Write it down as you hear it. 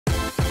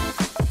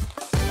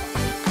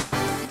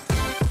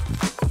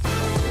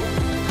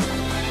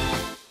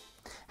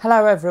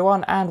Hello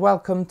everyone and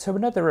welcome to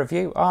another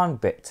review on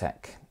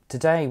BitTech.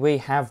 Today we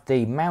have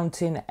the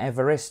Mountain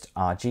Everest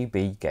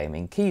RGB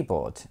gaming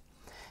keyboard.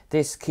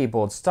 This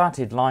keyboard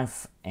started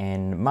life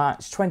in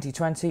March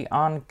 2020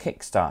 on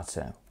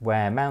Kickstarter,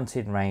 where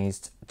Mountain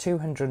raised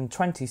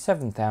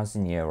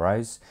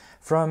 €227,000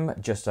 from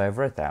just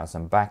over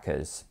 1,000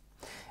 backers.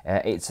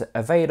 It's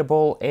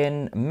available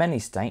in many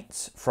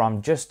states,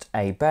 from just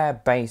a bare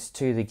base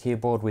to the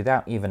keyboard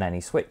without even any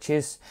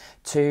switches,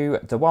 to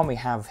the one we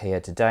have here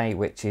today,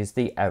 which is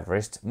the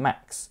Everest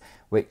Max,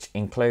 which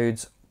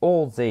includes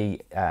all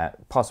the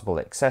possible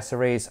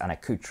accessories and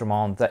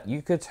accoutrements that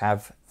you could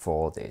have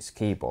for this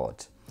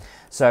keyboard.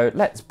 So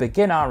let's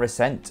begin our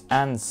ascent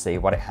and see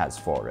what it has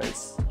for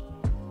us.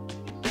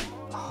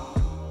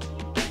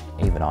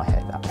 Even I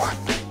hate that one.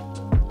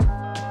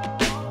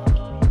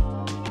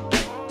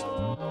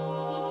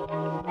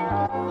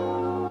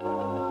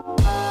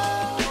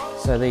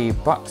 So the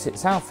box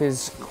itself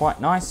is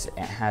quite nice. It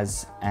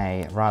has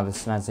a rather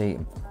snazzy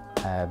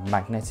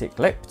magnetic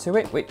lip to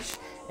it, which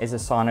is a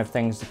sign of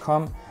things to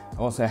come. It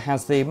also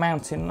has the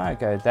Mountain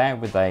logo there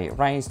with a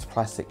raised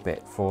plastic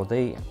bit for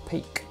the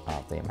peak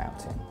of the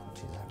mountain,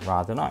 which is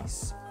rather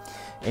nice.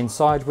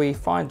 Inside we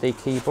find the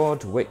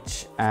keyboard,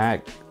 which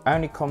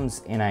only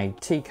comes in a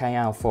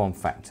TKL form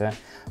factor,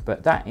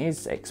 but that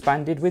is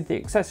expanded with the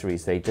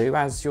accessories they do,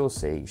 as you'll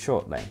see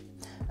shortly.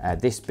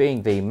 This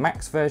being the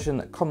Max version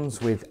that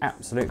comes with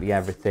absolutely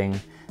everything.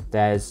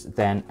 There's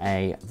then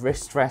a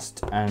wrist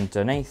rest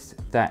underneath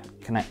that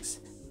connects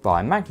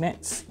by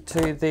magnets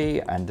to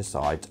the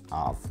underside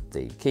of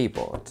the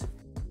keyboard.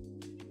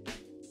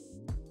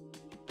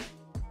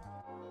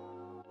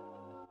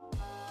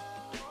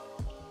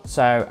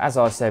 So as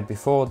I said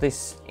before,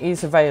 this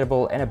is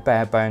available in a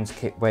bare bones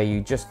kit where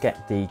you just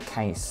get the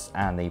case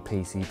and the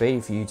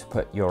PCB for you to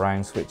put your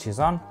own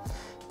switches on.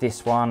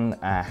 This one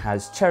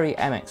has Cherry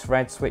MX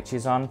Red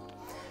switches on,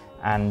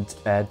 and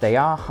they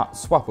are hot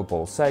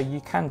swappable, so you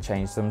can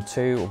change them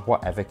to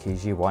whatever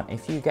keys you want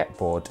if you get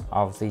bored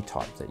of the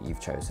type that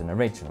you've chosen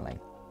originally.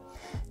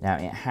 Now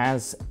it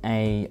has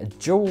a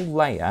dual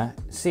layer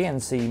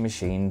CNC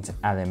machined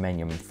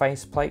aluminium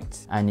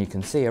faceplate, and you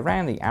can see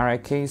around the arrow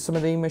keys some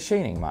of the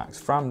machining marks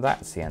from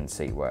that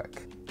CNC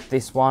work.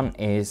 This one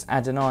is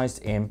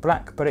anodized in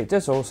black, but it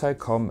does also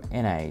come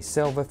in a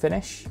silver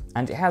finish,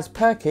 and it has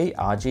per-key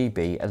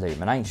RGB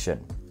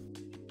illumination.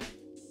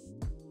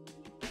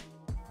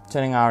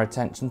 Turning our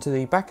attention to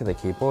the back of the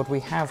keyboard, we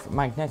have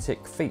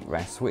magnetic feet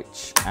rests,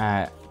 which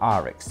are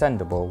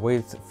extendable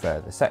with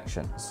further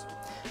sections.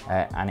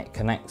 And it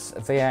connects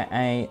via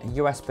a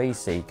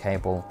USB-C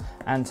cable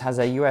and has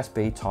a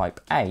USB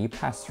Type-A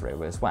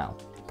pass-through as well.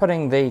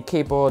 Putting the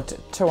keyboard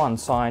to one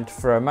side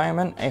for a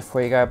moment, if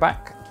we go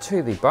back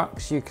to the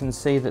box, you can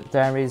see that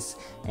there is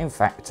in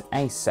fact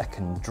a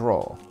second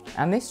drawer,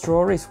 and this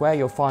drawer is where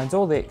you'll find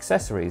all the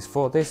accessories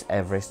for this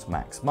Everest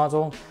Max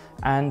model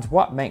and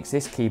what makes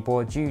this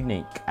keyboard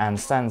unique and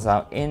stands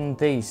out in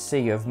the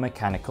sea of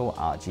mechanical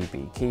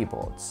RGB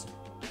keyboards.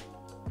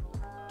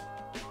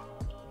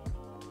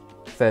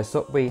 First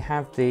up, we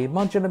have the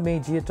modular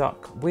media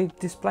dock with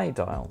display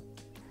dial.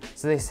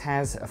 So this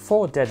has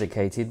 4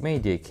 dedicated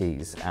media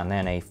keys and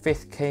then a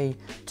 5th key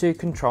to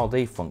control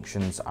the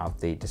functions of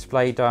the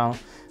display dial,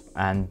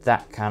 and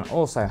that can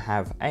also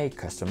have a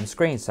custom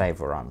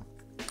screensaver on.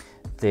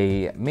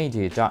 The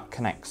media dock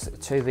connects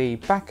to the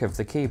back of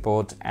the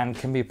keyboard and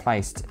can be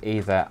placed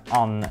either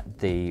on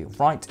the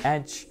right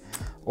edge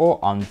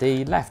or on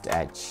the left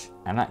edge,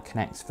 and that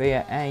connects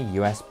via a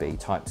USB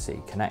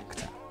Type-C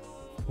connector.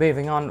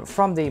 Moving on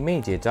from the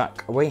media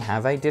dock, we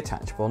have a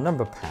detachable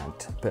number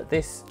pad, but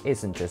this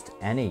isn't just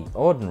any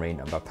ordinary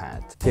number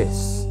pad.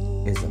 This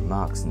is a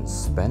Marks &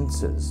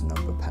 Spencer's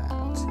number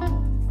pad.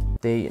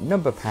 The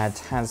number pad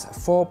has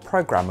 4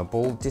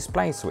 programmable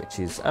display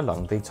switches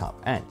along the top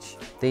edge.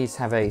 These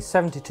have a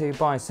 72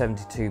 by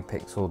 72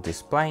 pixel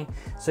display,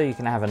 so you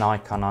can have an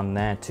icon on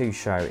there to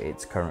show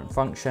its current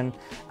function,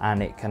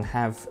 and it can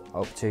have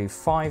up to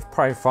 5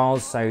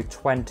 profiles, so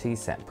 20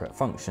 separate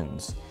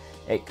functions.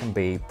 It can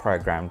be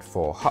programmed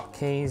for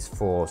hotkeys,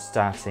 for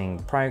starting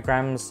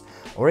programs,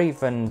 or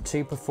even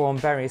to perform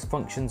various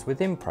functions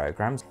within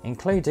programs,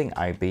 including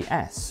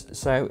OBS,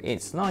 so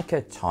it's like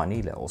a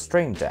tiny little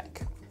Stream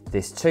Deck.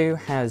 This too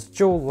has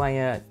dual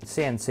layer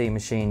CNC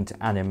machined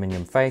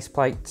aluminium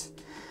faceplate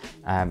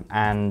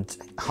and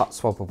hot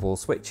swappable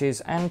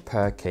switches and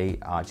per-key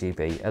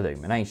RGB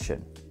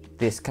illumination.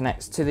 This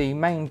connects to the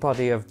main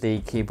body of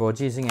the keyboard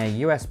using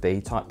a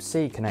USB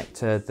Type-C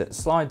connector that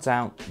slides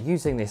out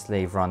using this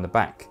lever on the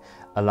back,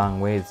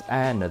 along with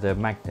another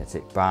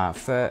magnetic bar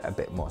for a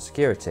bit more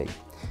security.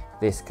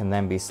 This can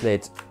then be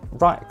slid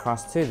right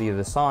across to the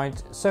other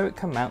side, so it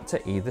can mount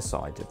to either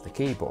side of the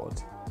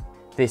keyboard.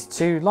 This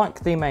too,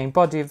 like the main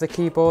body of the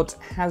keyboard,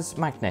 has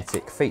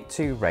magnetic feet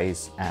to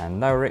raise and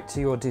lower it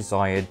to your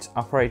desired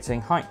operating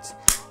height,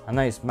 and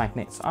those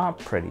magnets are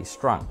pretty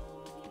strong.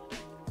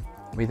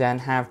 We then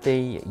have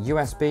the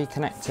USB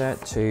connector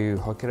to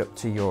hook it up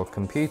to your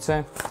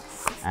computer,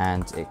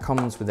 and it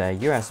comes with a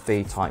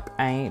USB Type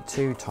A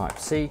to Type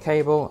C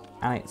cable,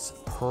 and it's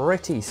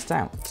pretty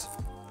stout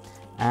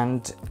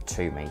and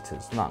 2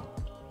 meters long.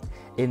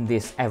 In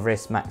this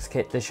Everest Max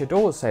kit there should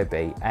also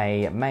be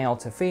a male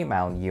to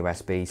female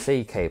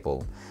USB-C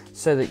cable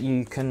so that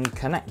you can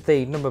connect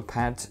the number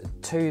pad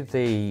to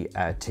the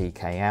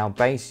TKL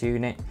base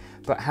unit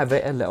but have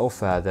it a little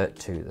further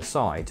to the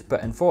side.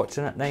 But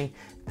unfortunately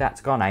that's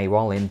gone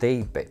AWOL in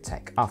the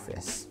BitTech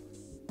office.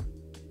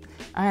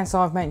 As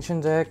I've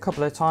mentioned a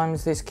couple of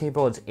times, this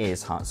keyboard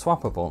is hot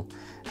swappable,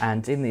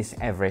 and in this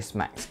Everest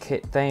Max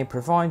kit they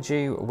provide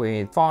you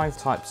with 5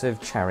 types of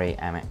Cherry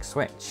MX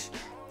switch.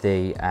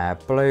 The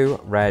blue,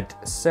 red,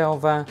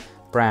 silver,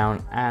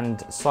 brown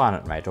and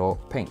silent red or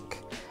pink.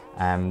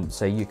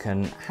 So you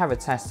can have a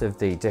test of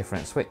the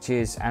different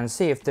switches and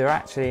see if there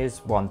actually is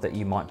one that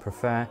you might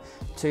prefer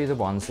to the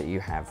ones that you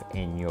have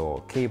in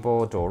your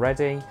keyboard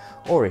already,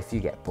 or if you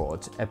get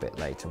bored a bit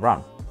later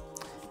on.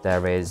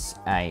 There is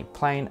a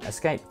plain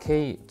escape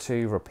key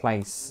to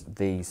replace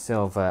the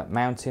silver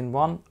mounting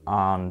one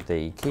on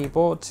the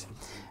keyboard,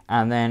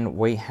 and then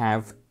we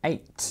have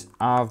 8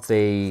 of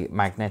the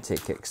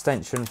magnetic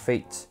extension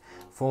feet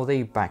for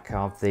the back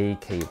of the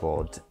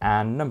keyboard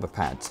and number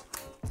pad.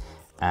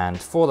 And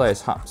for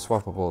those hot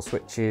swappable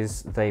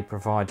switches they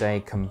provide a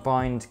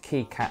combined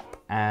keycap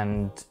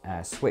and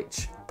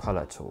switch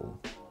puller tool.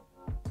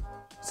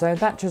 So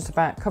that just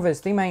about covers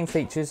the main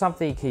features of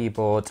the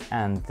keyboard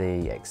and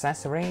the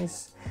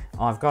accessories.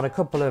 I've got a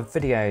couple of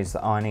videos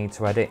that I need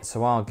to edit,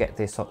 so I'll get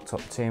this hooked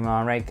up to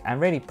my rig and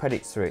really put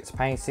it through its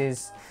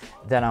paces.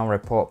 Then I'll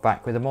report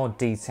back with a more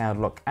detailed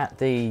look at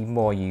the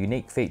more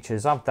unique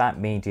features of that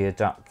media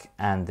dock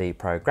and the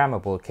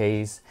programmable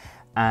keys,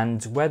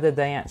 and whether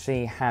they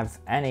actually have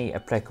any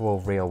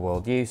applicable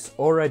real-world use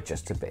or are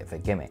just a bit of a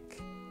gimmick.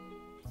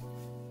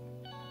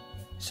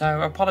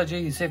 So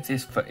apologies if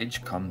this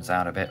footage comes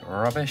out a bit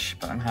rubbish,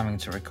 but I'm having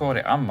to record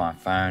it on my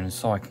phone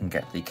so I can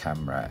get the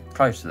camera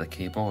close to the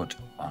keyboard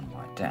on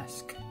my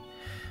desk.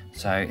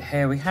 So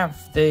here we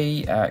have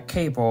the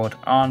keyboard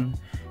on.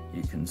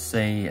 You can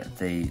see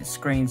the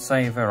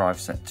screensaver I've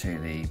set to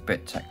the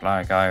BitTech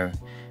logo,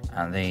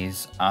 and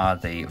these are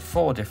the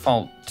 4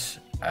 default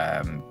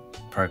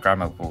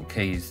programmable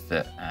keys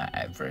that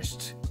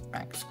Everest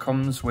Max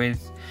comes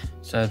with.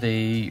 So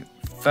the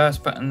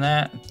first button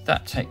there,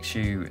 that takes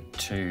you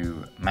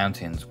to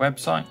Mountain's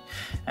website.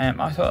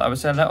 I thought that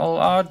was a little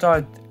odd.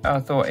 I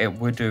thought it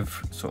would have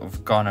sort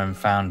of gone and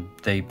found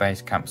the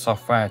Basecamp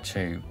software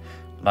to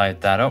load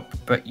that up,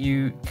 but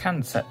you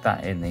can set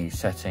that in the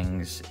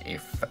settings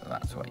if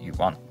that's what you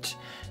want.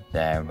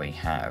 There we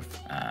have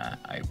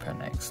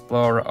Open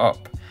Explorer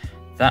up.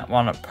 That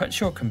one puts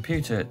your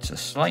computer to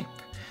sleep,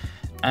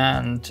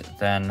 and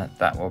then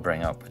that will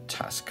bring up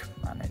Task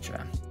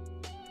Manager.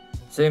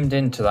 Zoomed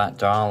into that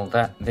dial,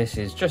 this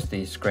is just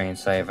the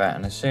screensaver,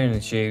 and as soon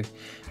as you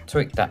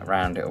tweak that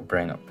round it will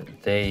bring up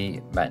the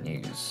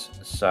menus.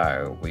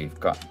 So we've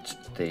got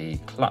the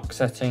clock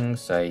settings,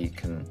 so you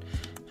can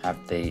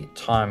have the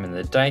time and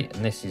the date,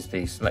 and this is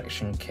the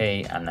selection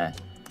key, and a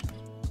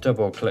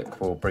double click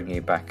will bring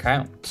you back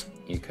out.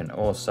 You can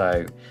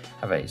also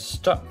have a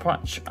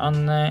stopwatch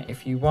on there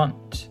if you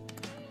want.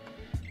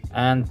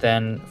 And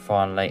then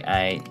finally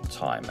a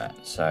timer,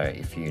 so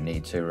if you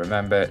need to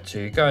remember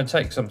to go and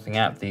take something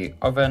out of the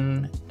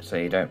oven so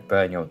you don't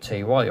burn your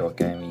tea while you're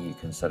gaming, you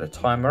can set a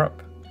timer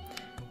up.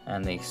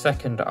 And the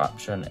second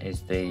option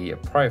is the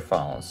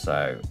profile,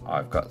 so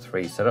I've got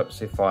 3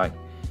 setups. If I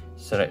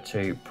set it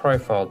to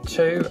profile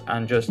 2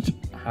 and just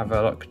have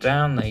a look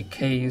down, the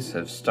keys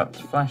have stopped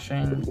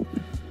flashing,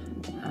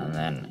 and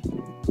then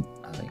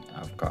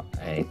I've got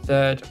a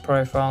third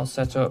profile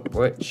set up,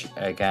 which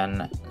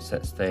again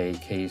sets the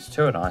keys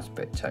to a nice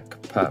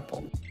BitTech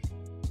purple.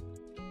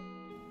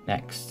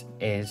 Next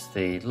is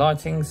the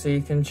lighting, so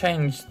you can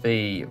change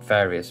the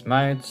various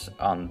modes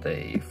on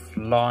the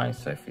fly.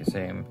 So if you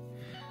zoom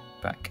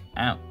back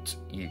out,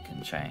 you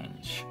can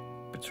change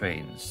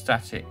between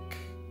static,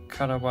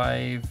 color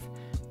wave,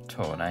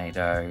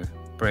 tornado,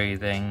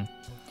 breathing,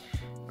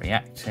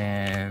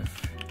 reactive,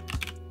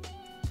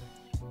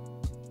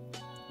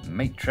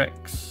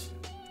 matrix,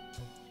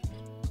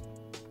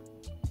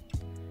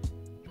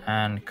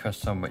 and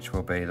custom, which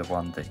will be the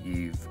one that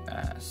you've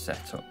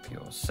set up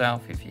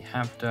yourself if you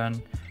have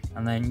done,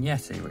 and then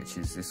Yeti, which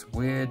is this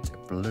weird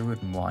blue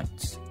and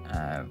white,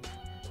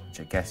 which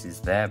I guess is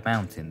their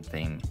mountain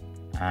theme,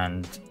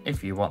 and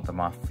if you want them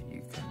off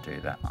you can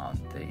do that on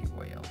the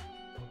wheel.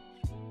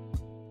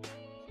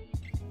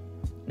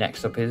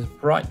 Next up is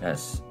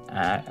brightness,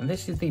 and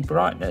this is the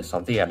brightness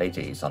of the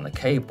LEDs on the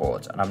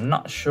keyboard, and I'm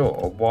not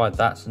sure why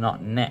that's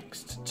not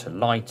next to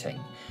lighting,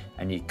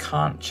 and you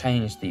can't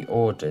change the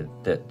order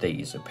that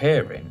these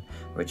appear in,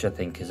 which I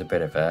think is a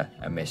bit of a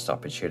missed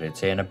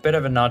opportunity and a bit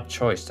of an odd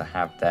choice to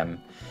have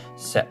them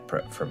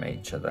separate from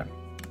each other.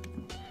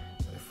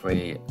 If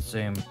we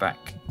zoom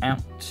back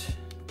out,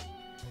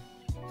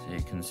 so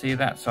you can see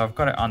that. So I've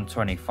got it on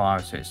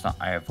 25 so it's not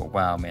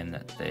overwhelming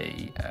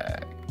the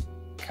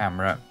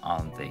camera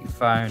on the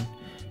phone,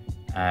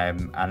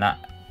 and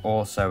that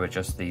also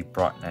adjust the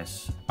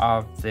brightness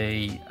of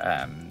the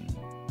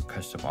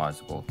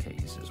customizable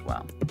keys as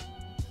well.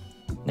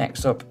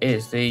 Next up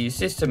is the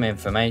system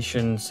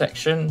information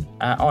section.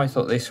 I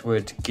thought this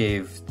would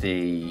give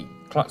the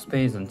clock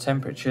speeds and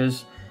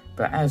temperatures,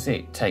 but as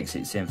it takes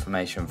its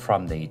information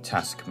from the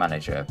Task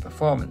Manager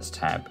Performance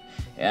tab,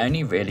 it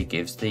only really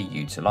gives the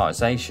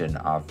utilization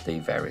of the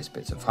various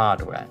bits of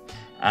hardware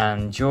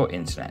and your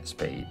internet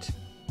speed.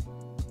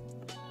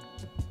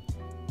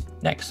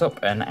 Next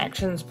up, an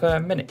actions per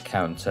minute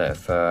counter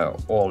for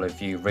all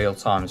of you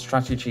real-time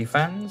strategy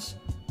fans.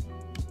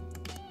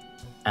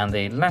 And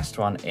the last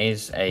one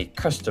is a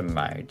custom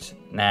mode.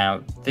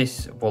 Now,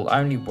 this will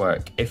only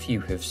work if you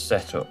have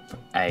set up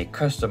a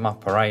custom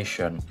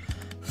operation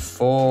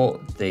for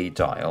the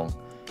dial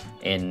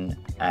in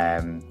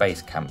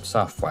Basecamp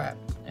software,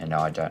 and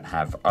I don't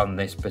have on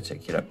this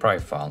particular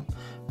profile,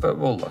 but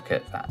we'll look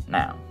at that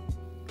now.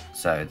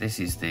 So this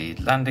is the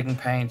landing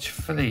page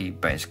for the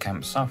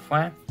Basecamp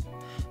software.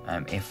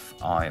 If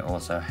I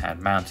also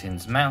had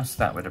Mountains mouse,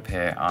 that would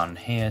appear on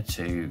here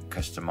to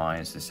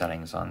customize the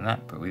settings on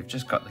that, but we've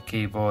just got the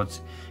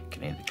keyboards. You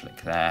can either click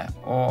there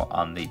or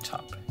on the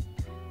top.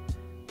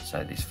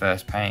 So this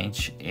first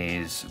page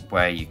is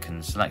where you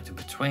can select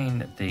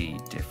between the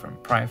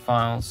different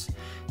profiles,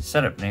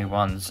 set up new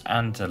ones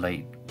and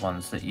delete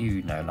ones that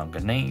you no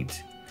longer need.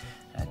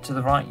 To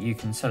the right, you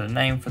can set a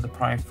name for the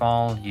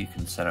profile. You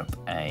can set up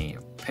a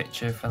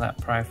picture for that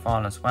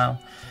profile as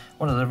well.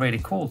 One of the really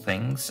cool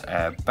things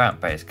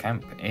about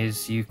Basecamp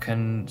is you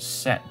can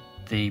set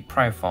the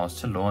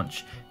profiles to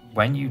launch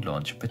when you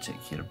launch a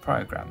particular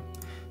program.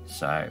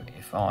 So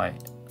if I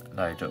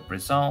load up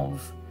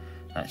Resolve,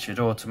 that should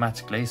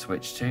automatically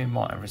switch to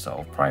my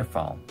Resolve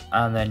profile.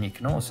 And then you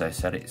can also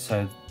set it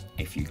so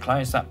if you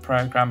close that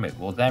program, it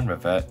will then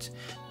revert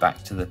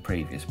back to the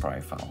previous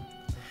profile.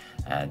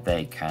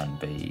 They can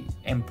be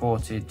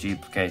imported,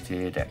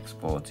 duplicated,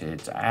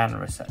 exported, and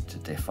reset to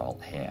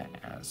default here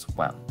as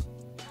well.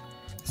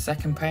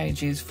 Second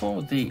page is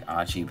for the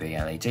RGB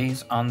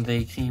LEDs on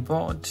the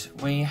keyboard.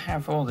 We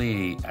have all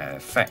the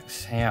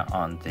effects here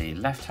on the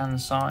left hand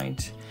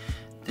side.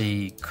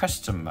 The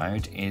custom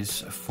mode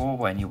is for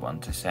when you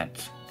want to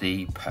set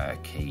the per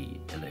key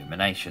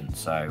illumination.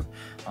 So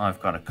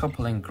I've got a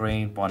couple in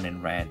green, one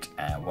in red,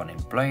 one in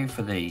blue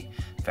for the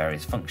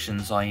various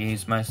functions I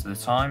use most of the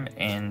time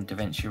in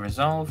DaVinci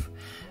Resolve.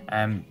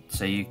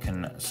 So you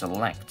can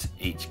select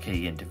each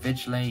key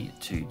individually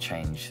to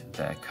change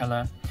their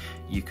color.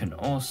 You can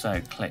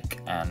also click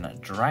and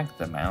drag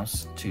the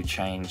mouse to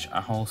change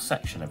a whole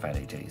section of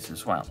LEDs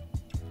as well.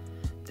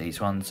 These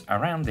ones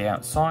around the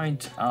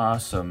outside are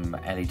some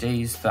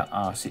LEDs that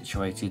are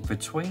situated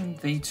between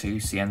the two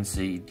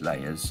CNC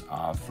layers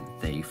of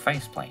the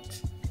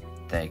faceplate.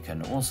 They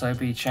can also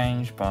be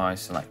changed by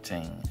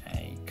selecting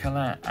a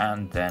colour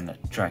and then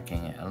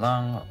dragging it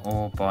along,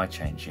 or by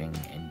changing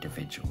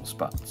individual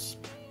spots.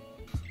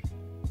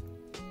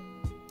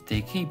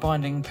 The key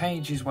binding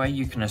page is where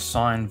you can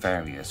assign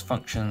various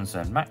functions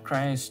and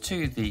macros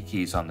to the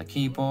keys on the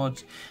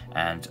keyboard,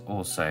 and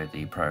also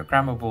the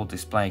programmable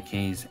display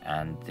keys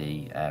and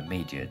the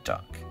media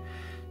dock.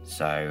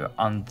 So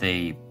on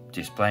the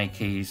display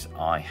keys,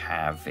 I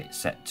have it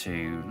set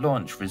to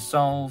launch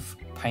Resolve,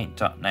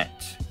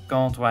 Paint.net,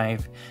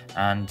 Goldwave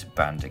and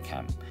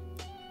Bandicam.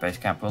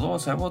 Basecamp will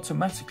also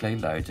automatically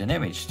load an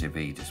image to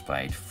be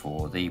displayed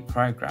for the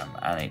program,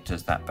 and it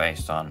does that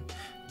based on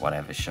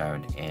whatever's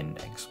shown in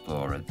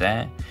Explorer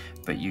there,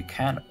 but you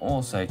can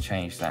also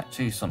change that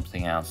to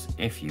something else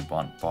if you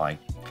want by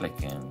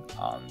clicking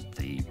on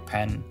the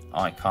pen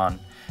icon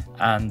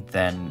and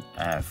then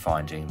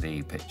finding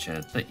the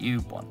picture that you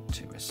want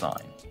to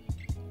assign.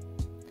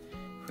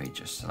 If we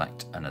just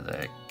select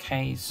another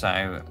case,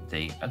 so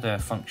the other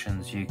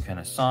functions you can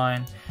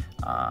assign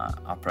are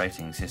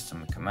operating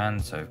system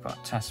commands. So we've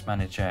got Task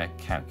Manager,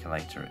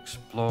 Calculator,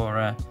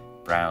 Explorer,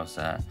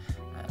 Browser,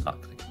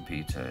 lock the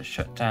computer,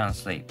 shut down,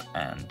 sleep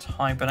and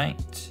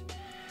hibernate.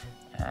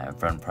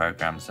 Run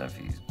programs that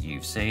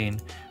you've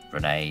seen,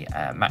 run a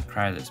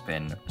macro that's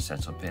been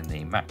set up in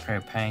the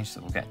macro page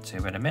that we'll get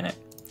to in a minute.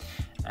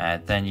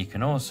 Then you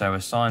can also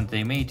assign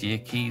the media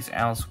keys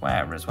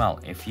elsewhere as well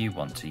if you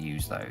want to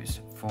use those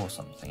for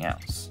something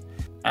else.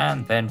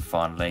 And then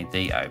finally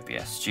the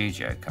OBS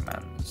Studio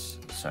commands.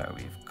 So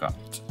we've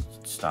got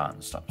start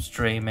and stop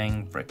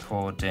streaming,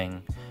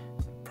 recording,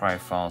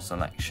 profile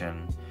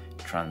selection,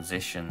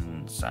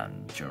 transitions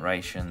and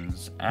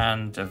durations,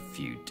 and a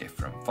few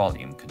different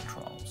volume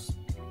controls.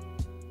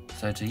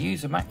 So to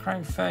use a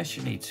macro, first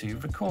you need to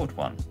record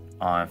one.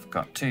 I've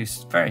got two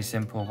very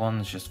simple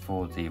ones just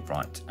for the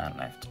right and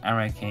left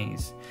arrow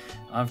keys.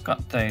 I've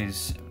got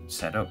those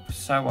set up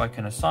so I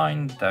can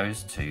assign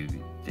those to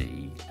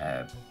the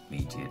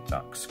media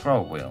dock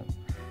scroll wheel.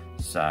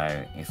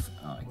 So if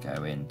I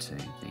go into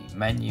the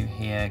menu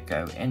here,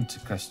 go into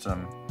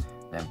custom,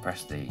 then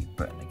press the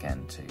button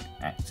again to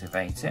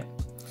activate it.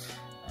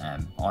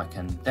 I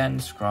can then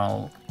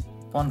scroll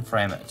one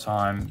frame at a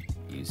time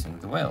using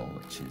the wheel,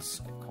 which is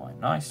quite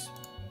nice.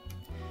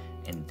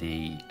 In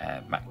the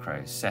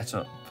macro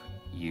setup,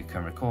 you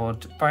can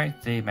record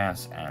both the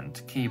mouse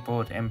and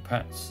keyboard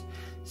inputs,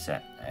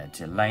 set a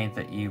delay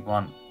that you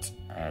want,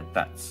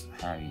 that's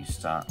how you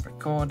start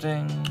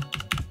recording,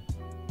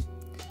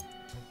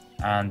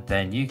 and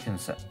then you can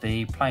set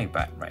the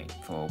playback rate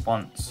for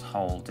once,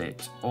 hold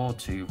it, or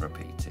to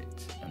repeat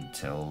it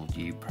until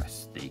you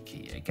press the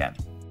key again.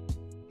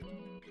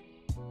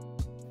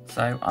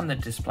 So on the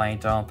display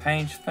dial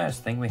page,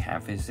 first thing we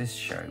have is this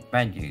show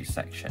menu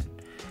section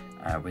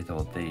with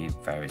all the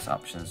various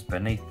options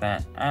beneath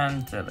that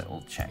and a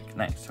little check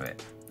next to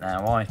it.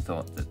 Now I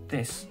thought that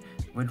this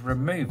would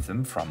remove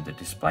them from the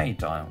display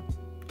dial,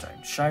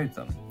 don't show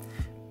them,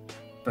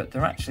 but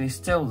they're actually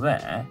still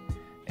there,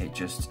 it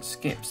just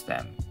skips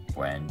them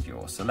when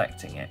you're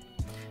selecting it.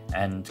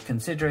 And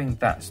considering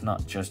that's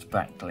not just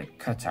backlit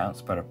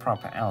cutouts but a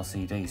proper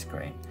LCD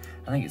screen,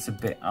 I think it's a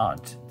bit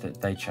odd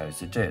that they chose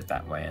to do it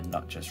that way and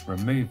not just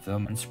remove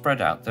them and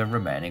spread out the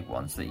remaining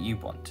ones that you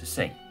want to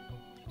see.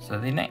 So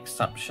the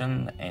next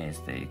option is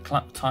the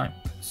clock type.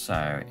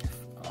 So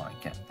if I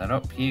get that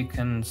up, you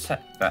can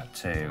set that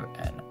to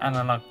an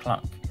analog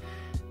clock,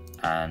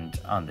 and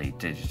on the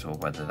digital,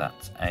 whether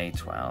that's a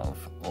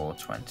 12 or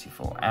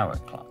 24-hour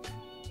clock.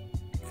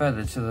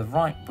 Further to the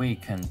right, we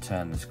can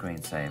turn the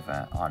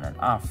screensaver on and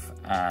off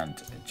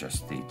and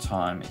adjust the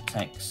time it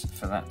takes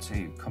for that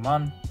to come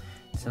on.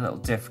 It's a little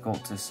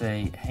difficult to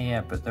see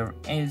here, but there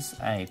is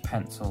a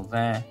pencil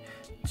there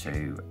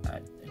to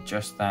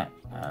adjust that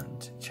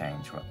and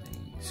change what the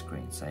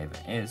screensaver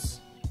is.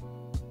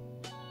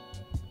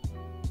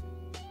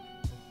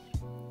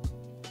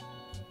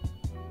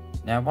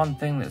 Now, one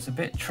thing that's a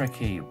bit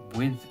tricky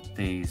with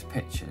these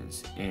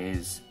pictures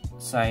is,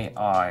 say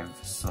I've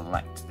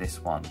selected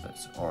this one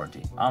that's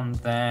already on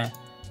there,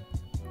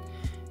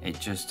 it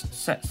just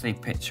sets the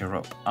picture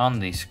up on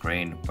the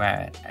screen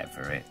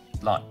wherever it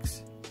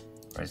likes.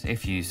 Whereas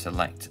if you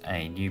select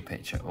a new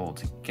picture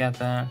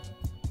altogether,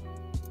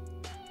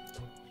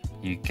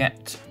 you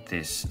get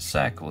this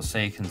circle so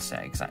you can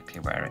set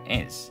exactly where it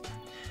is.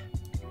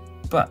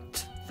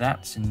 But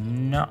that's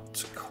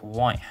not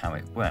quite how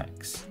it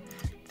works.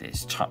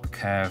 This top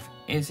curve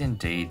is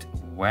indeed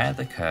where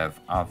the curve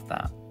of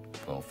that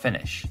will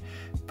finish,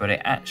 but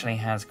it actually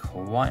has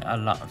quite a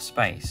lot of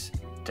space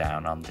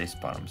down on this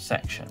bottom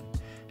section.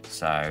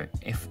 So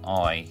if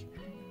I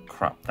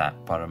crop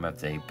that bottom of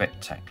the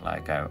BitTech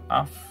logo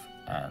off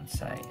and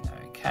say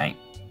OK,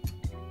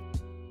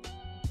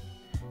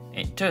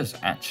 it does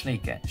actually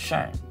get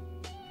shown.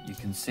 You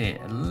can see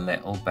it a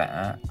little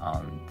better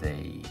on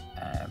the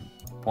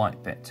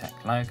white BitTech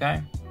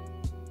logo,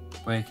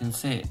 where you can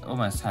see it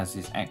almost has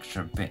this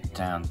extra bit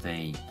down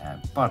the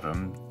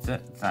bottom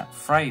that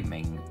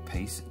framing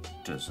piece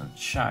doesn't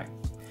show.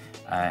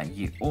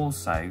 You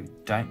also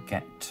don't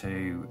get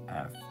to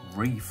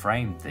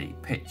reframe the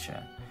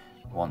picture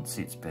once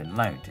it's been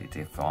loaded.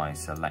 If I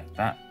select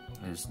that,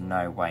 there's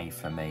no way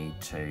for me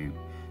to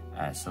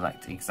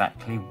select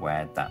exactly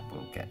where that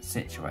will get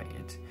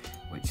situated,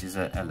 which is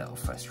a little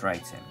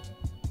frustrating.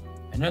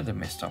 Another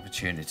missed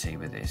opportunity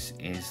with this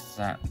is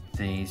that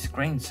the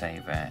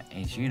screensaver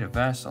is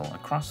universal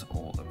across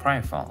all the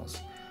profiles.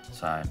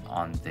 So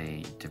on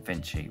the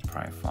DaVinci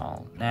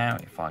profile now,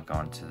 if I go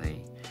onto the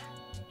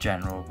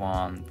general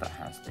one that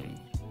has the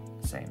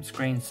same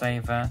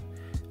screensaver,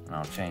 and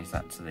I'll change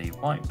that to the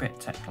white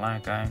BitTech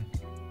logo,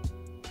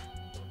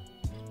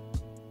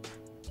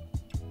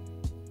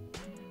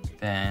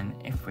 then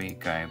if we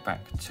go back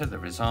to the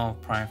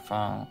Resolve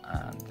profile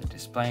and the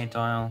display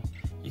dial,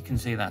 you can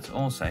see that's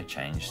also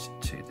changed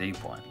to the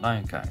white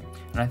logo.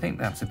 And I think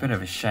that's a bit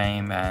of a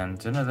shame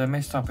and another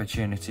missed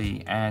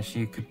opportunity, as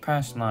you could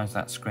personalize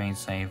that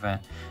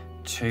screensaver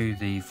to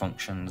the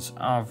functions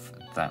of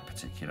that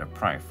particular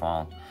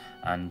profile,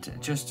 and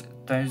just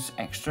those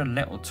extra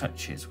little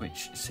touches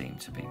which seem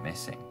to be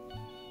missing.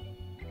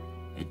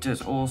 It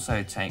does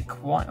also take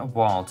quite a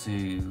while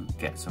to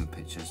get some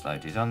pictures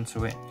loaded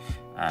onto it,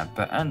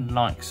 but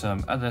unlike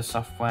some other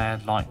software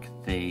like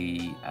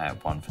the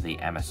one for the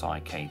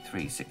MSI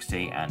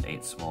K360 and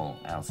its small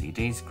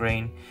LCD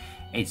screen,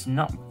 it's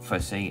not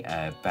fussy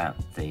about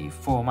the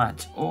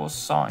format or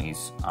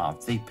size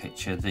of the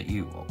picture that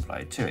you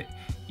upload to it.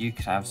 You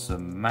could have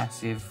some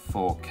massive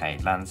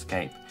 4K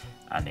landscape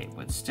and it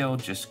would still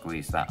just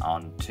squeeze that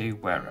on to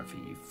wherever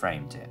you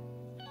framed it.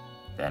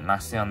 Then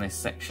lastly, on this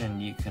section,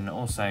 you can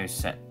also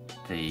set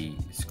the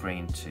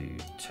screen to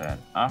turn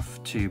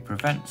off to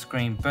prevent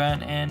screen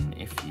burn-in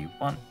if you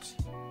want.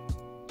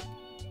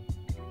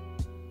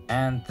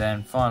 And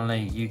then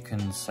finally, you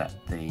can set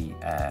the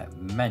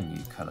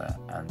menu color,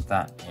 and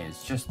that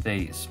is just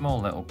the small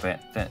little bit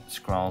that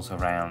scrolls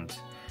around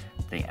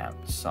the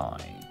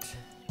outside.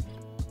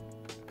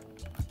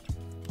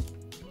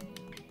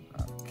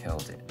 I've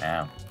killed it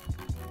now.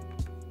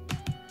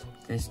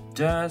 This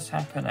does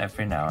happen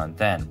every now and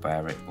then,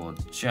 where it will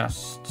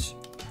just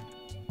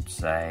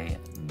say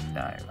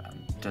no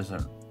and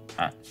doesn't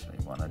actually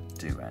want to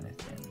do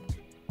anything.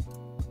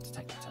 Let's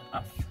take that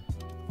off.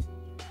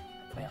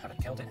 Hopefully I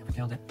haven't killed it. Have I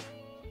killed it?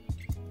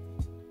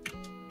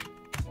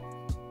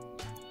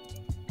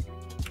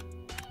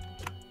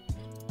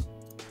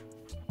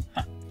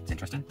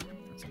 interested.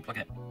 Let's unplug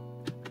it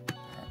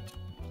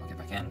and plug it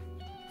back in.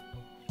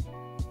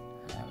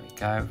 There we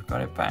go, we've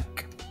got it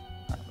back.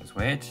 That was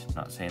weird,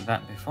 not seen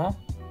that before.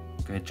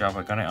 Good job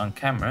I got it on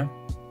camera.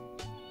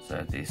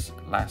 So this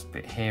last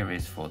bit here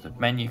is for the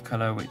menu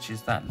colour, which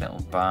is that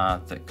little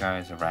bar that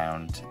goes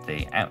around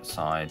the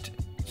outside,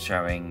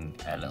 showing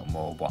a little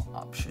more what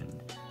option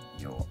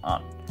you're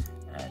on.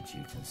 And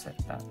you can set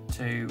that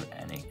to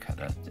any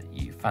colour that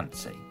you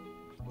fancy.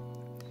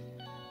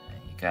 There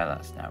you go,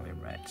 that's now in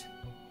red.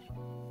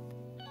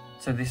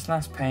 So this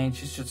last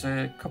page is just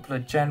a couple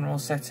of general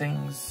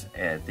settings.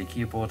 The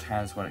keyboard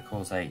has what it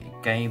calls a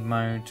game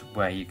mode,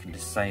 where you can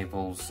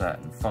disable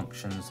certain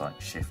functions like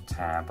Shift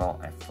Tab,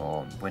 Alt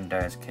F4 and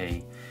Windows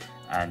key,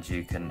 and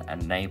you can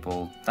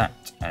enable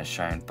that as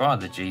shown by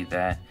the G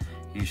there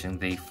using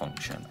the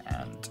function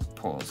and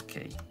pause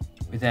key.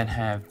 We then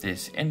have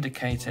this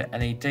indicator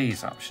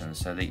LEDs option.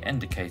 So the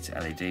indicator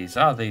LEDs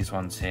are these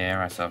ones here,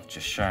 as I've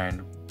just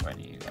shown, when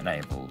you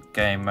enable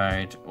game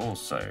mode.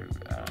 Also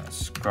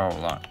scroll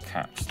lock,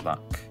 caps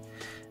lock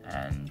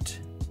and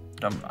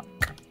dumb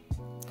lock.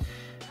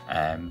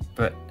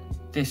 But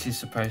this is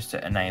supposed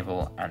to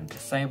enable and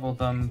disable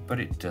them, but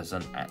it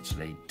doesn't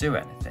actually do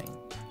anything,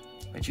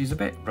 which is a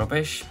bit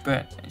rubbish,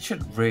 but it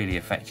shouldn't really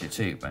affect you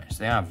too much.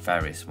 They are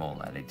very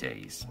small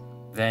LEDs.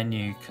 Then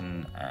you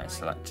can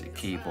select a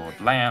keyboard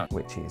layout,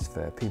 which is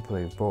for people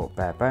who've bought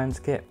bare bones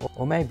kit,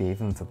 or maybe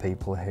even for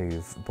people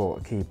who've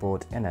bought a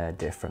keyboard in a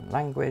different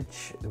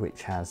language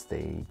which has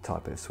the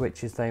type of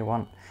switches they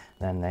want.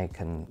 Then they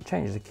can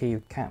change the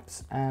key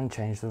caps and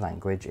change the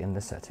language in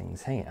the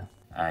settings here.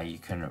 You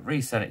can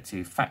reset it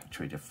to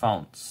factory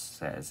defaults.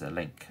 There's a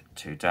link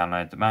to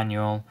download the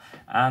manual,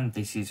 and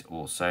this is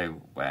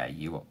also where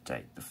you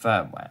update the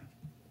firmware.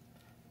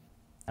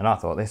 And I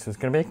thought this was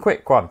going to be a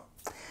quick one.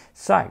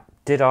 So,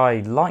 did I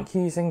like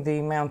using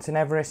the Mountain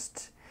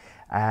Everest?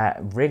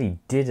 Really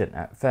didn't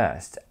at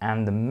first,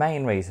 and the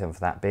main reason for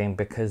that being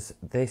because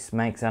this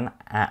makes an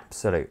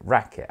absolute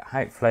racket.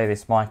 Hopefully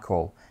this mic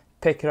will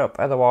pick it up,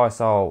 otherwise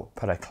I'll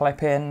put a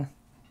clip in.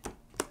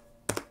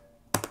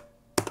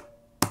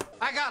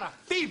 I got a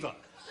fever,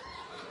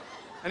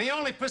 and the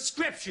only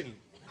prescription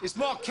is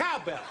more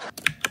cowbell.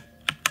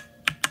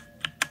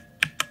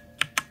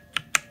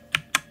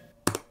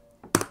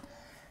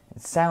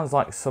 It sounds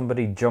like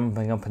somebody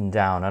jumping up and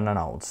down on an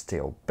old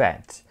steel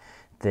bed.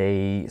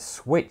 The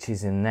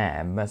switches in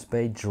there must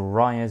be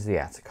dry as the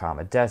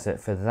Atacama Desert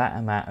for that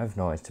amount of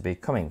noise to be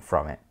coming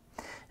from it.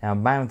 Now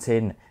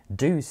Mountain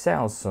do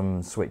sell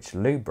some switch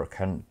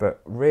lubricant,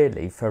 but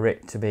really for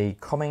it to be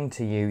coming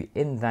to you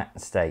in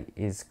that state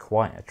is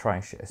quite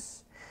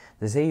atrocious.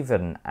 There's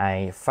even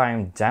a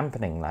foam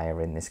dampening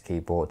layer in this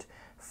keyboard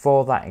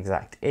for that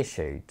exact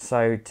issue,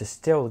 so to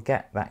still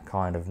get that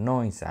kind of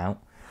noise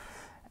out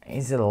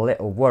is a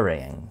little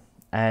worrying.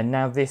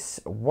 Now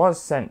this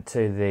was sent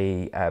to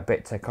the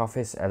BitTech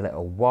office a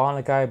little while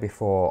ago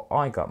before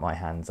I got my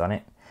hands on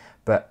it,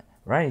 but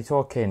we're only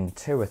talking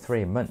 2 or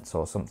 3 months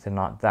or something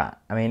like that.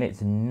 I mean,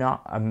 it's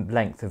not a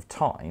length of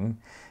time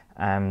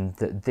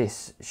that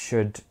this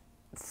should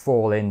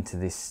fall into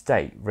this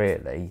state,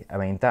 really. I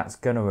mean, that's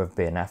going to have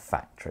been a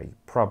factory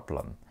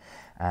problem.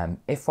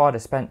 If I'd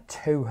have spent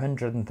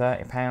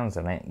 £230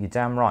 on it, you're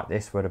damn right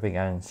this would have been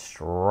going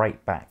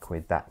straight back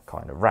with that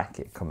kind of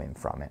racket coming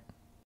from it.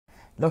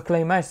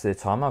 Luckily, most of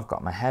the time I've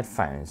got my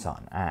headphones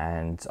on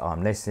and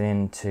I'm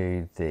listening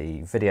to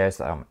the videos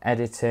that I'm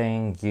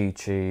editing,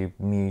 YouTube,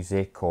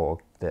 music, or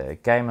the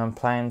game I'm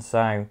playing,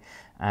 so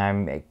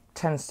it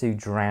tends to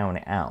drown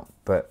it out.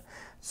 But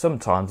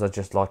sometimes I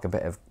just like a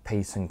bit of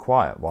peace and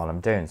quiet while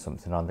I'm doing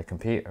something on the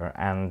computer,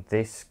 and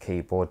this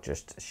keyboard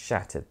just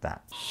shattered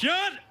that.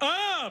 Shut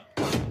up!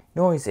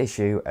 Noise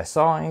issue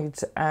aside,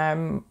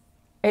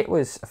 it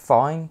was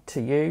fine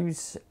to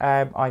use.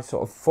 I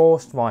sort of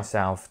forced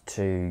myself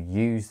to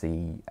use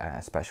the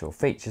special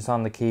features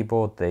on the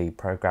keyboard, the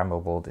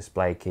programmable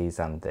display keys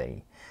and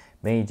the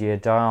media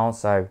dial.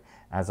 So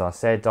as I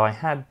said, I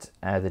had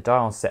the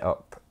dial set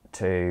up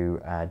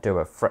to do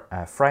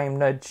a frame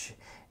nudge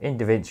in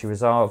DaVinci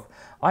Resolve.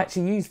 I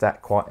actually used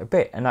that quite a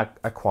bit and I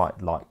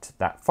quite liked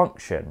that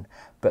function,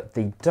 but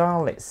the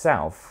dial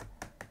itself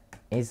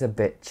is a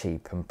bit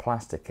cheap and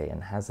plasticky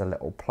and has a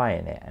little play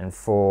in it, and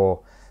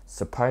for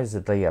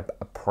supposedly a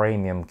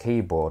premium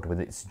keyboard with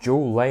its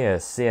dual layer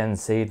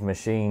CNC'd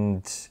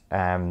machined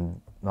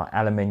like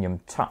aluminium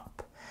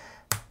top,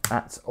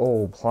 that's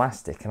all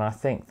plastic, and I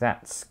think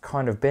that's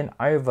kind of been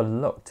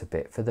overlooked a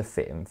bit for the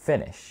fit and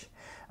finish.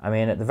 I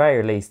mean, at the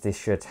very least this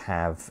should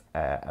have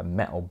a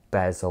metal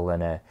bezel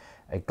and a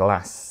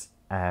glass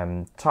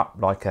top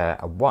like a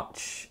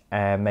watch,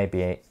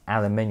 maybe an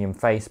aluminium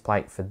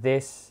faceplate for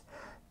this.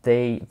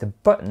 The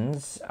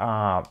buttons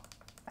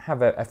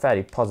have a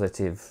fairly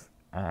positive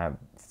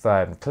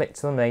firm click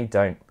to them. They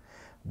don't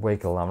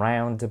wiggle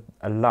around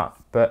a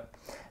lot, but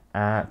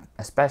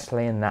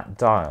especially in that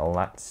dial,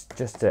 that's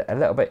just a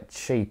little bit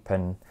cheap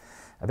and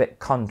a bit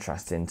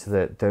contrasting to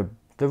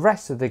the the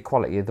rest of the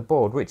quality of the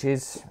board, which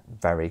is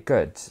very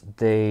good.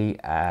 The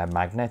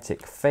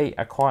magnetic feet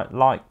are quite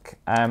like,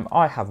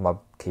 I have my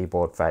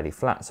keyboard fairly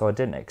flat, so I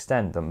didn't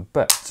extend them,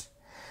 but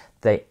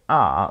they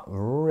are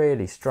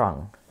really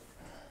strong.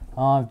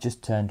 I've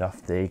just turned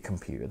off the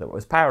computer that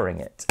was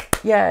powering it.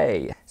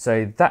 Yay!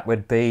 So that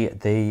would be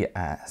the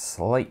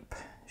sleep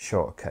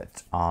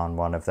shortcut on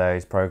one of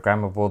those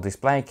programmable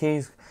display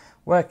keys,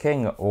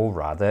 working all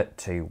rather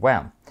too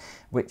well.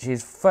 Which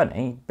is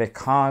funny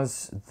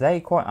because they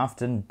quite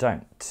often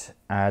don't.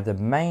 The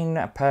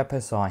main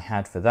purpose I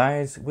had for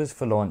those was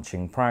for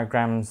launching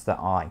programs that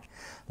I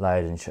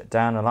load and shut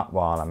down a lot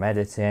while I'm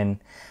editing,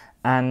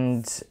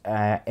 and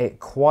it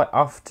quite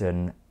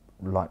often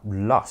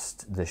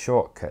lost the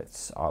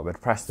shortcuts. I would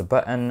press the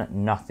button,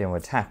 nothing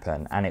would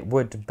happen, and it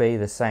would be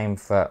the same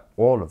for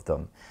all of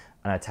them,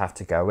 and I'd have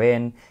to go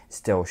in,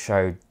 still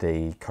showed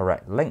the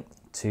correct link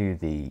to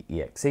the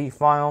exe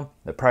file.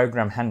 The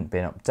program hadn't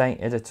been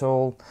updated at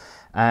all,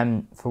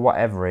 for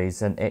whatever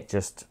reason it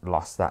just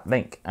lost that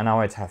link, and I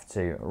would have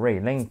to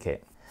relink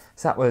it.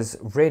 So that was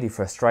really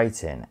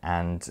frustrating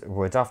and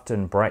would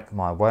often break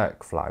my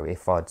workflow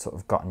if I'd sort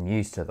of gotten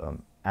used to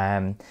them.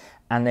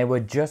 And they were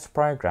just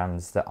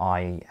programs that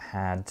I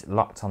had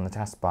locked on the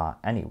taskbar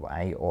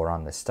anyway, or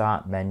on the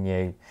start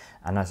menu,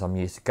 and as I'm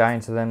used to going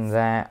to them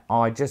there,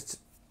 I just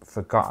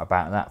forgot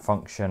about that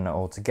function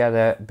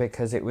altogether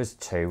because it was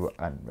too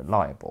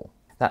unreliable.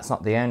 That's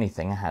not the only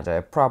thing I had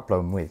a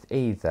problem with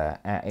either.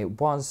 It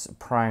was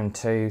prone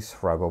to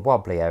throw a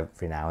wobbly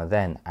every now and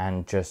then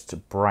and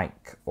just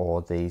break,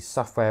 or the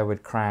software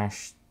would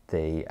crash,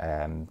 the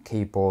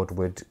keyboard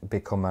would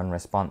become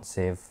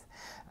unresponsive.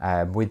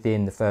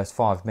 Within the first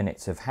 5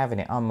 minutes of having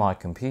it on my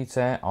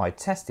computer, I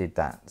tested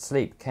that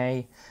sleep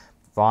key,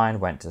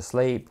 fine, went to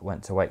sleep,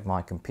 went to wake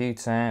my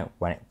computer.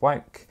 When it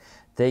woke,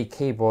 the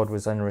keyboard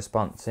was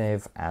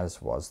unresponsive,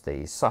 as was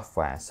the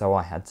software, so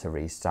I had to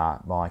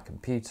restart my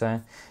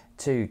computer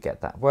to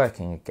get that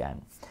working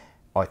again.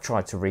 I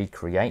tried to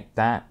recreate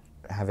that,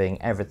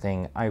 having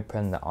everything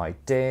open that I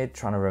did,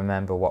 trying to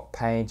remember what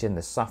page in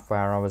the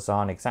software I was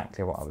on,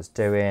 exactly what I was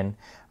doing,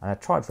 and I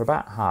tried for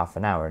about half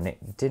an hour and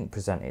it didn't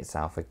present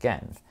itself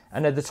again.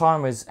 And at the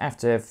time was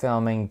after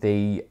filming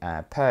the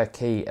per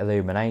key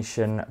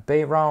illumination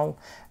B-roll,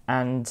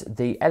 and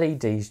the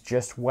LEDs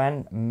just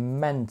went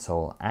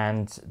mental,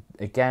 and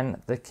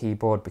again the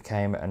keyboard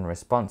became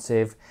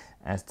unresponsive,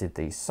 as did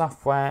the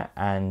software,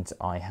 and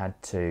I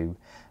had to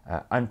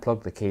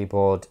unplug the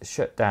keyboard,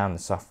 shut down the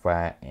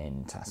software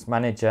in Task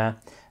Manager,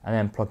 and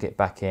then plug it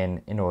back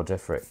in order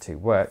for it to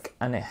work.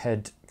 And it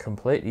had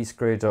completely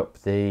screwed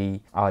up the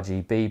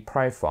RGB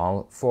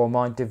profile for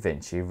my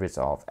DaVinci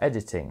Resolve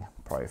editing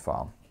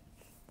profile,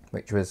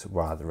 which was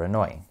rather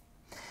annoying.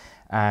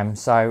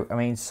 So, I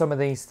mean, some of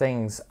these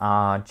things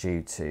are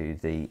due to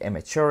the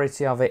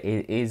immaturity of it.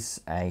 It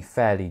is a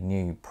fairly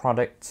new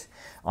product.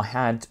 I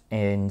had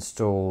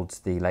installed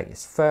the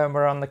latest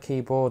firmware on the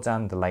keyboard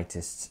and the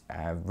latest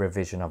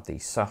revision of the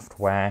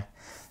software.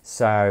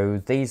 So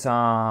these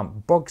are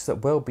bugs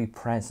that will be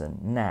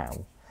present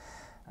now.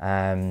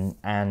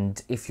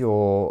 And if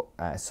you're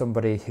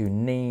somebody who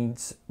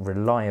needs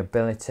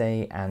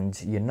reliability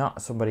and you're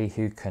not somebody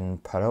who can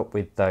put up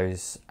with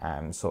those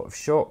sort of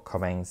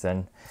shortcomings,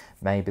 then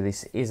maybe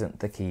this isn't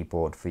the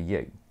keyboard for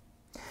you.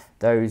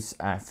 Those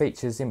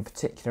features in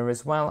particular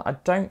as well, I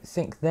don't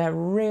think they're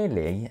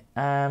really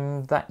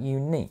that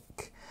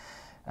unique.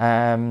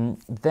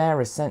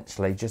 They're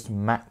essentially just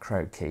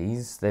macro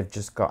keys. They've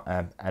just got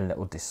a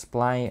little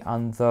display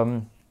on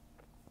them.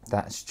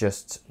 That's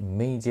just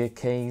media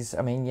keys.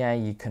 I mean, yeah,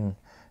 you can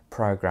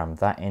program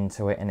that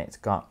into it, and it's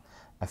got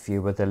a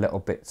few other little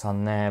bits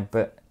on there,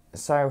 but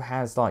so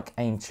has like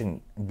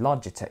ancient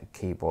Logitech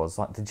keyboards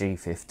like the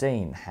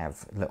G15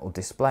 have little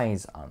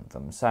displays on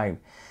them. So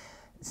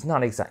it's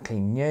not exactly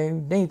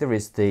new. Neither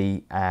is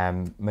the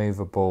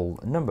movable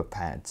number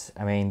pad.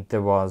 I mean,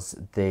 there was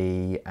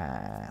the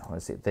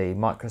the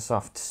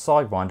Microsoft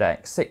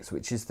Sidewinder X6,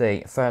 which is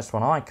the first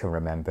one I can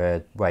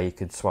remember where you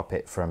could swap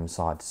it from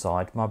side to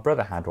side. My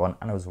brother had one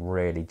and I was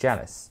really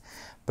jealous.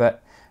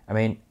 But I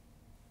mean,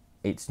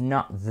 it's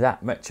not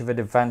that much of an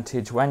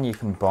advantage when you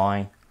can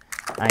buy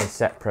a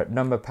separate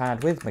number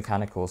pad with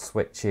mechanical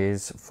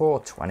switches for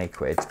 20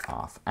 quid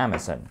off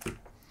Amazon.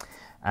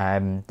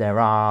 There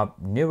are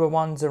newer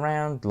ones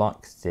around,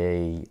 like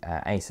the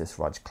Asus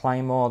ROG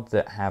Claymore,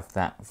 that have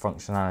that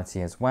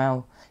functionality as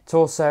well. It's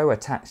also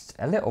attached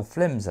a little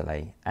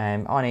flimsily.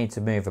 I need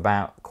to move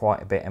about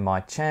quite a bit in my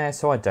chair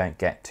so I don't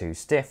get too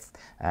stiff.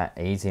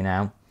 Easy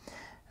now.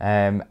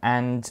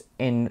 And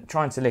in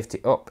trying to lift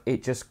it up,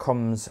 it just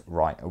comes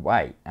right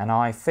away. And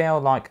I feel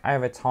like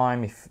over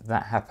time, if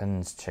that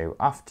happens too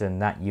often,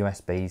 that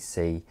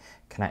USB-C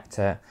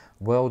connector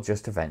will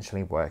just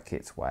eventually work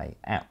its way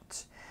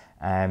out.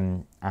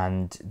 And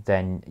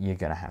then you're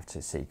going to have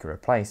to seek a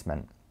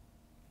replacement.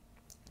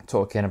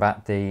 Talking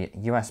about the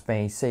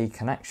USB-C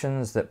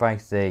connections that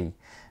both the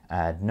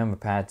number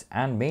pad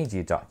and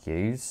media dock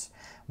use,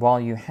 while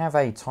you have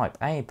a Type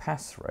A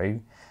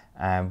pass-through,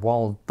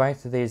 While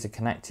both of these are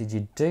connected,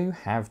 you do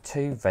have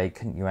two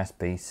vacant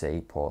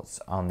USB-C ports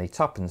on the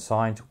top and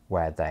side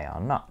where they are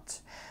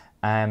not.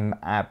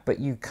 But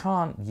you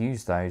can't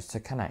use those to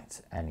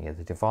connect any of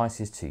the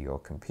devices to your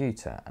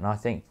computer, and I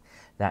think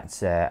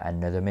that's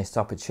another missed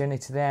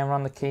opportunity there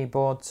on the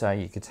keyboard. So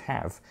you could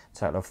have a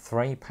total of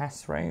 3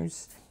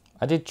 pass-throughs.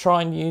 I did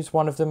try and use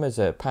one of them as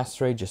a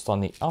pass-through just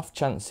on the off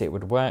chance it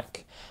would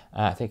work.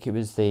 I think it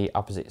was the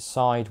opposite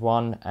side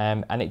one,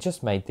 and it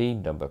just made the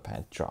number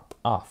pad drop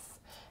off.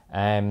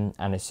 And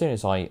as soon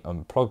as I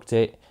unplugged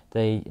it,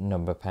 the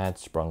number pad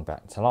sprung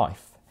back to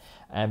life.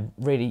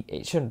 Really,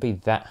 it shouldn't be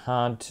that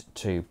hard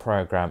to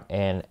program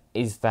in.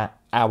 Is that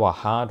our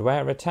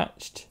hardware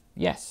attached?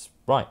 Yes,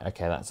 right,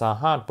 okay, that's our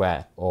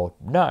hardware. Or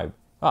no,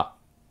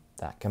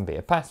 that can be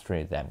a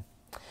pass-through then.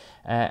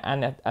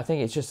 And I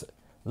think it's just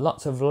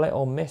lots of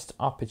little missed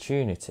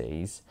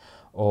opportunities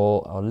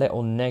or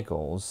little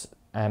niggles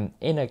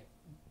in a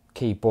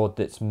keyboard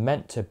that's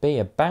meant to be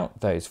about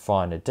those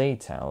finer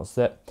details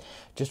that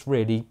just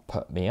really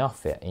put me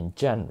off it in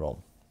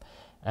general.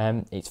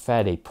 It's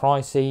fairly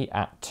pricey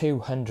at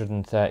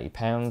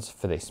 £230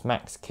 for this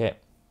Max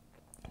kit.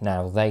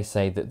 Now they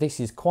say that this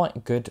is quite a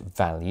good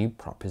value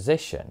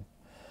proposition.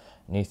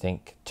 And you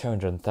think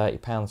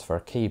 £230 for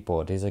a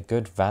keyboard is a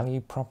good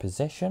value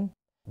proposition?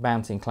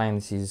 Mountain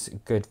claims this is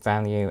good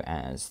value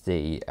as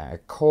the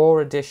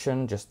Core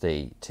edition, just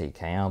the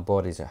TKL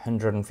board, is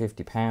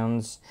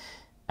 £150.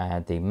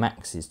 The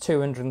Max is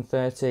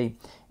 £230.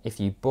 If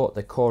you bought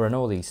the Core and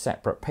all these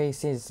separate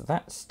pieces,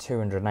 that's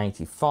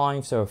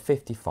 £285, so a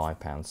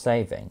 £55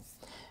 saving.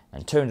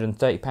 And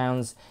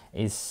 £230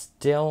 is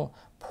still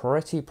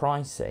pretty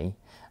pricey,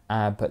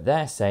 but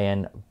they're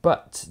saying,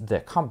 but the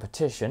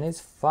competition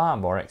is far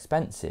more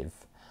expensive.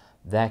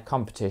 Their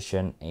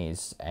competition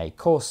is a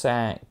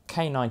Corsair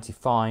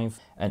K95,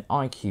 an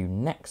iQ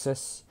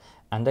Nexus,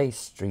 and a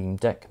Stream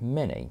Deck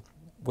Mini,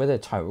 with a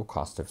total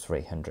cost of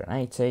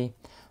 £380.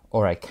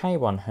 Or a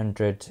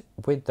K100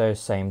 with those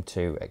same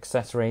 2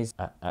 accessories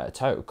at a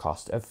total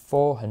cost of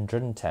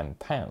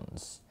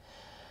 £410.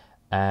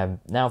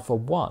 Now for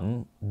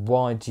one,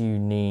 why do you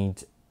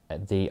need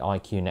the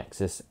iQ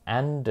Nexus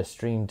and a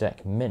Stream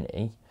Deck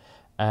Mini?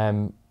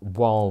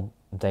 While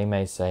they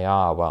may say,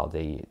 well,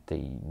 the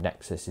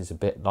Nexus is a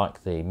bit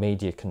like the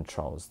media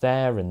controls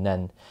there, and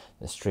then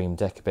the Stream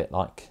Deck a bit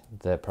like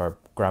the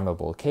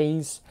programmable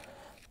keys.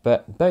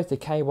 But both the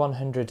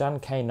K100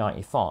 and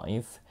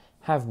K95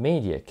 have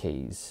media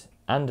keys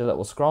and a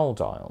little scroll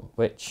dial,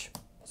 which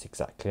is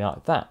exactly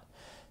like that.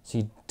 So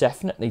you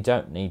definitely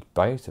don't need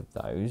both of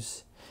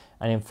those.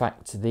 And in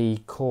fact, the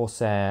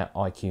Corsair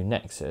iQ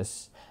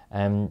Nexus,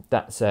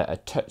 that's a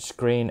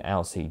touchscreen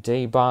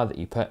LCD bar that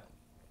you put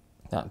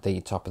at the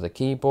top of the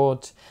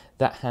keyboard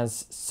that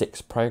has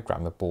 6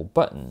 programmable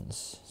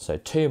buttons, so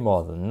 2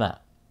 more than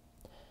that.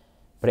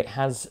 But it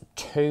has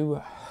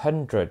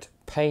 200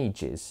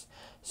 pages,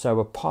 so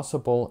a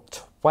possible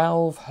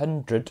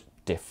 1200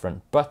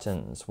 different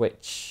buttons,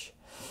 which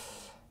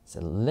is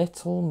a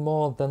little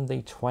more than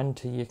the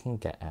 20 you can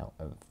get out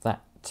of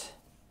that.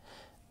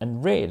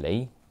 And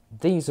really,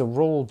 these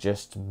are all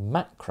just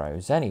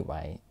macros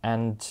anyway,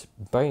 and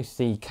both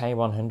the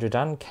K100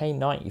 and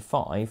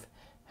K95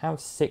 have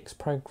 6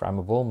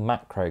 programmable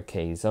macro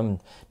keys.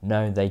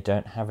 No, they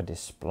don't have a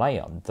display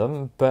on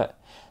them, but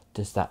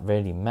does that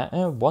really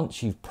matter?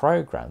 Once you've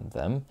programmed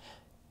them,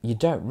 you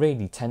don't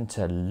really tend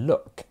to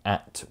look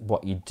at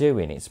what you're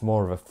doing. It's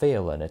more of a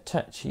feel and a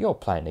touch. You're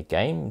playing a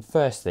game.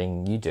 First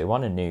thing you do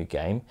on a new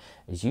game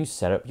is you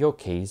set up your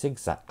keys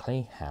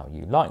exactly how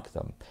you like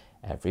them.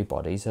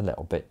 Everybody's a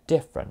little bit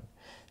different.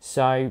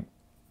 So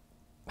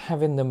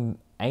having them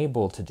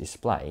able to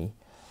display,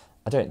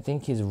 I don't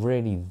think is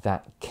really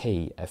that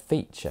key a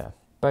feature.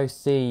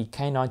 Both the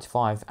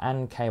K95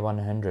 and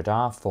K100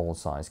 are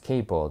full-size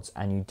keyboards,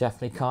 and you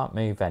definitely can't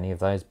move any of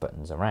those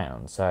buttons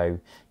around. So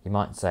you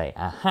might say,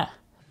 aha!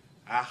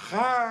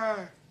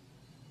 Aha!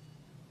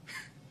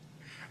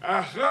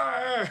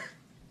 Aha!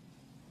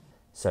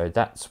 So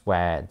that's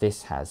where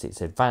this has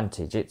its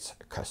advantage, its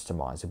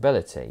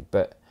customizability.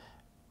 But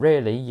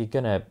really, you're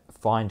going to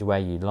find where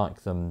you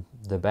like them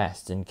the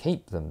best and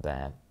keep them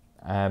there.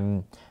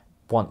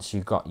 Once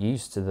you got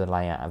used to the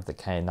layout of the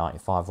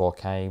K95 or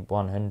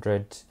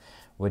K100,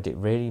 would it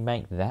really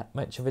make that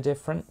much of a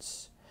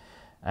difference?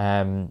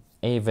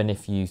 Even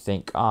if you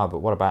think,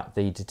 but what about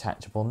the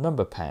detachable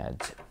number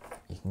pad?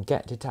 You can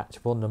get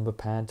detachable number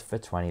pad for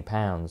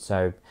 £20.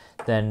 So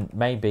then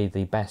maybe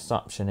the best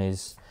option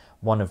is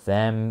one of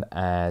them,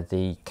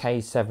 the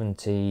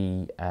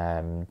K70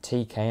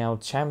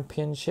 TKL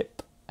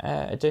Championship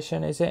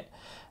edition, is it?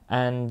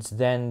 And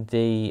then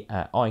the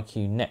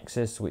iQ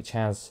Nexus, which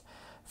has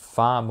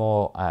far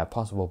more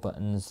possible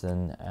buttons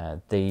than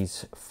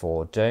these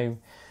 4 do.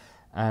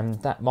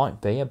 That might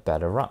be a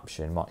better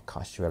option. Might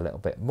cost you a little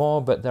bit more,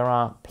 but there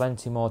are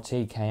plenty more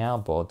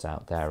TKL boards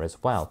out there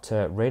as well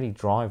to really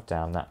drive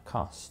down that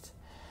cost.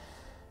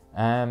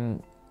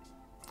 And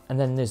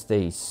then there's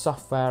the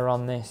software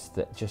on this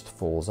that just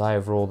falls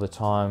over all the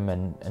time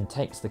and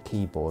takes the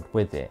keyboard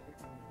with it.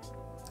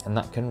 and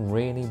that can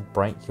really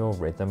break your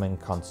rhythm and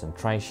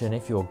concentration.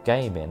 If you're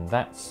gaming,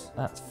 that's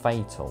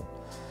fatal.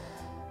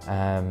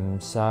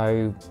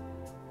 So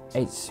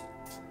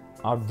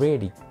I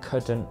really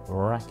couldn't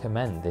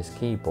recommend this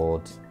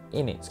keyboard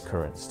in its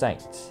current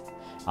state.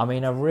 I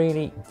mean, I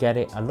really get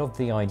it, I love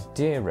the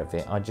idea of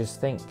it, I just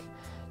think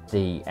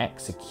the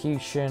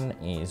execution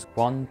is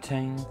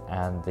wanting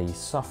and the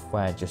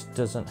software just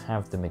doesn't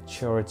have the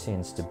maturity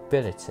and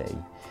stability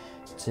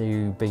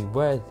to be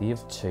worthy of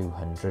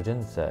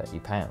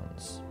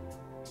 £230.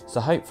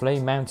 So hopefully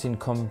Mountain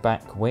come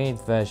back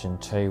with version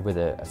 2 with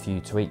a few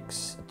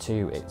tweaks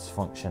to its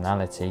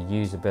functionality,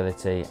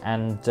 usability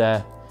and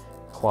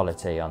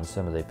quality on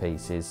some of the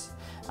pieces,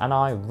 and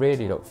I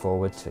really look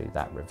forward to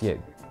that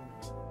review.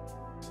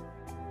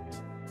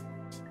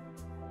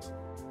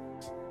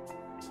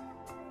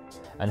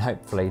 And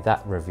hopefully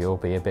that review will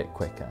be a bit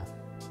quicker.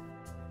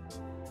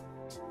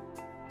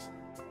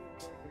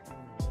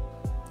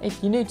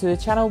 If you're new to the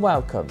channel,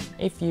 welcome.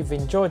 If you've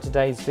enjoyed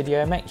today's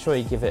video, make sure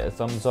you give it a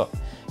thumbs up.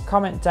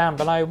 Comment down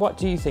below, what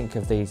do you think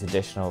of these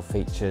additional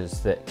features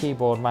that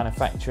keyboard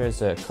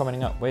manufacturers are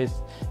coming up with?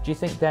 Do you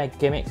think they're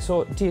gimmicks,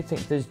 or do you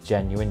think there's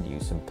genuine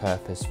use and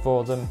purpose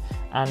for them?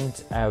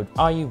 And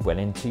are you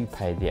willing to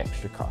pay the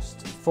extra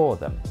cost for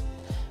them?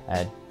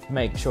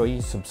 Make sure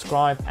you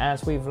subscribe,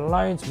 as we've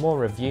loads more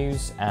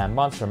reviews and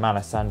mods from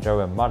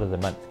Alessandro and Mod of the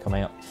Month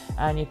coming up,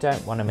 and you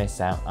don't want to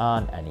miss out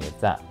on any of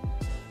that.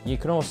 You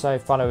can also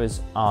follow us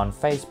on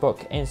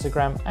Facebook,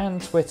 Instagram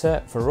and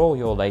Twitter for all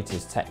your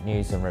latest tech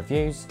news and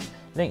reviews,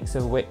 links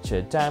of which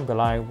are down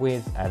below,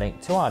 with a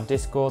link to our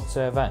Discord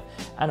server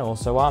and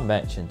also our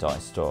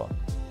merchandise store.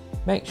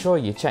 Make sure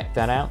you check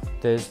that out.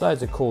 There's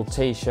loads of cool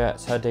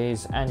t-shirts,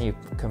 hoodies, and you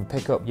can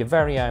pick up your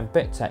very own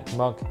BitTech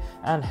mug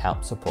and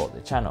help support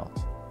the channel.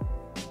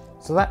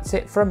 So that's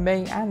it from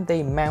me and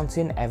the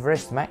Mountain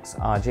Everest Max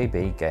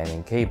RGB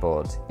gaming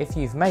keyboard. If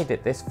you've made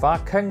it this far,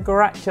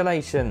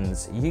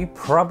 congratulations! You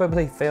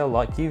probably feel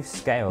like you've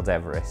scaled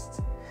Everest.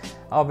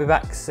 I'll be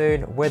back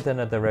soon with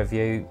another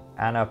review,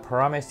 and I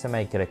promise to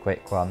make it a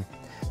quick one.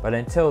 But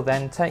until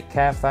then, take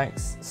care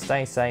folks,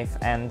 stay safe,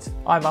 and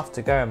I'm off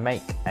to go and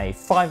make a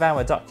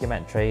 5-hour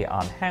documentary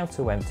on how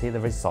to empty the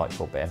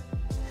recycle bin.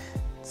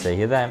 See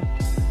you then.